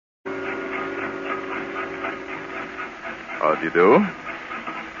How do you do?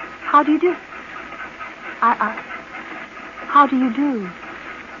 How do you do? How do you do?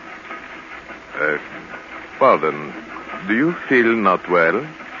 Pardon. Do you feel not well?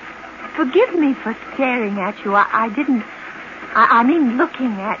 Forgive me for staring at you. I didn't... I mean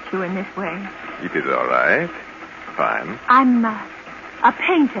looking at you in this way. It is all right. Fine. I'm a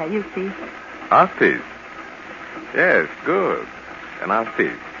painter, you see. Artist? Yes, good. An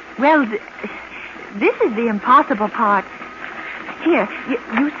artist. Well, this is the impossible part. Here,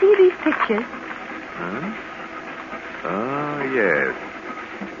 you see these pictures? Huh? Oh, yes.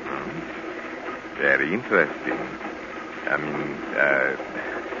 Very interesting. I mean,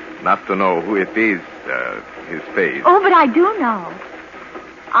 not to know who it is, his face. Oh, but I do know.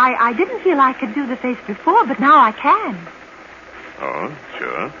 I didn't feel I could do the face before, but now I can. Oh,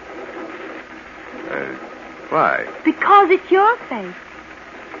 sure. Why? Because it's your face.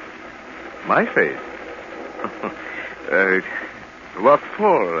 My face? What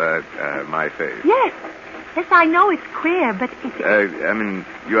for, my face? Yes. Yes, I know it's queer, but it's... I mean,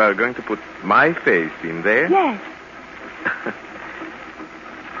 you are going to put my face in there? Yes.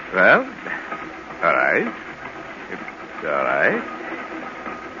 Well, all right. It's all right.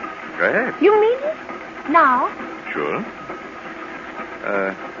 Go ahead. You mean it? Now? Sure.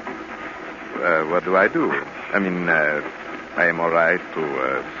 What do I do? I mean, I am all right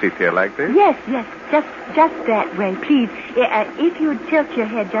to sit here like this? Yes. Just that way, please. If you'd tilt your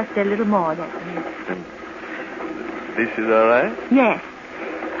head just a little more, that way. This is all right? Yes.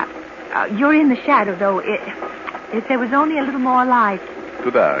 You're in the shadow, though. If there was only a little more light.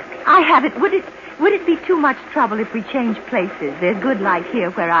 Too dark. I have it. Would it be too much trouble if we change places? There's good light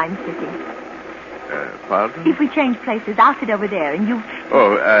here where I'm sitting. Pardon? If we change places, I'll sit over there, and you...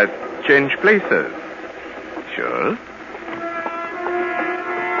 Oh, change places. Sure.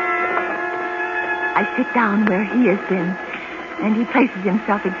 I sit down where he has been, and he places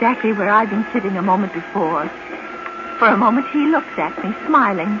himself exactly where I've been sitting a moment before. For a moment, he looks at me,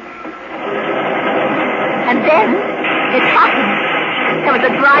 smiling. And then, it happened. There was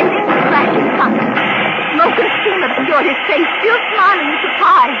a grinding, crashing thunder. Smoke and steam obscured his face, still smiling in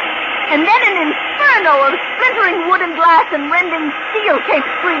surprise. And then an inferno of splintering wood and glass and rending steel came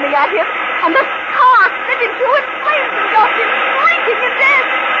screaming at him, and the car split into its flames and engulfed him, shrieking in death.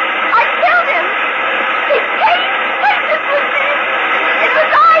 I killed him. He changed places with me. It was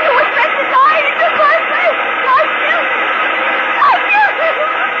I who was meant to die in the first place. I killed him. I killed him.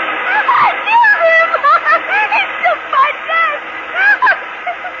 I killed him. He took my death.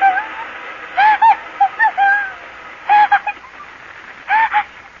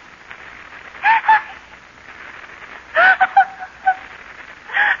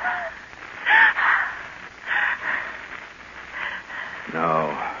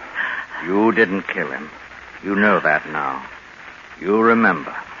 No, you didn't kill him. You know that now. You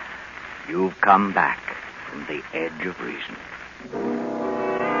remember. You've come back from the edge of reason.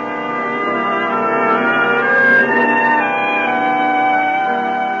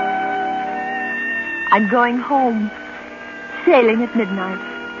 I'm going home, sailing at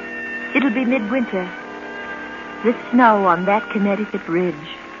midnight. It'll be midwinter. The snow on that Connecticut ridge.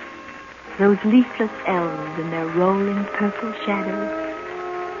 Those leafless elms in their rolling purple shadows.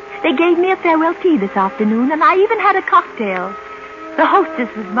 They gave me a farewell tea this afternoon, and I even had a cocktail. The hostess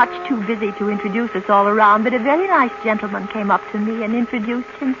was much too busy to introduce us all around, but a very nice gentleman came up to me and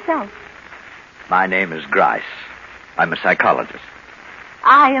introduced himself. My name is Grice. I'm a psychologist.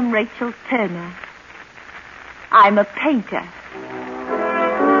 I am Rachel Turner. I'm a painter.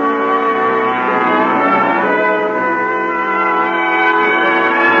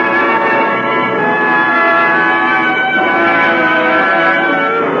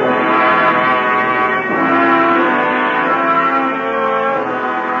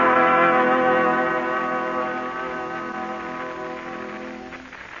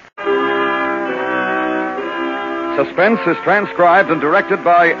 Suspense is transcribed and directed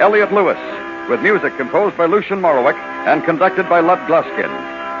by Elliot Lewis, with music composed by Lucien Morawick and conducted by Lud Gluskin.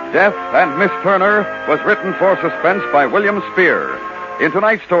 Death and Miss Turner was written for Suspense by William Spear. In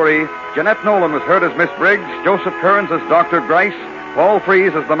tonight's story, Jeanette Nolan was heard as Miss Briggs, Joseph Kearns as Dr. Grice, Paul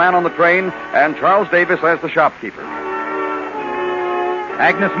Freese as the man on the train, and Charles Davis as the shopkeeper.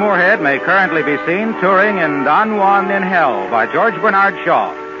 Agnes Moorehead may currently be seen touring in Don Juan in Hell by George Bernard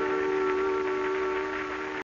Shaw.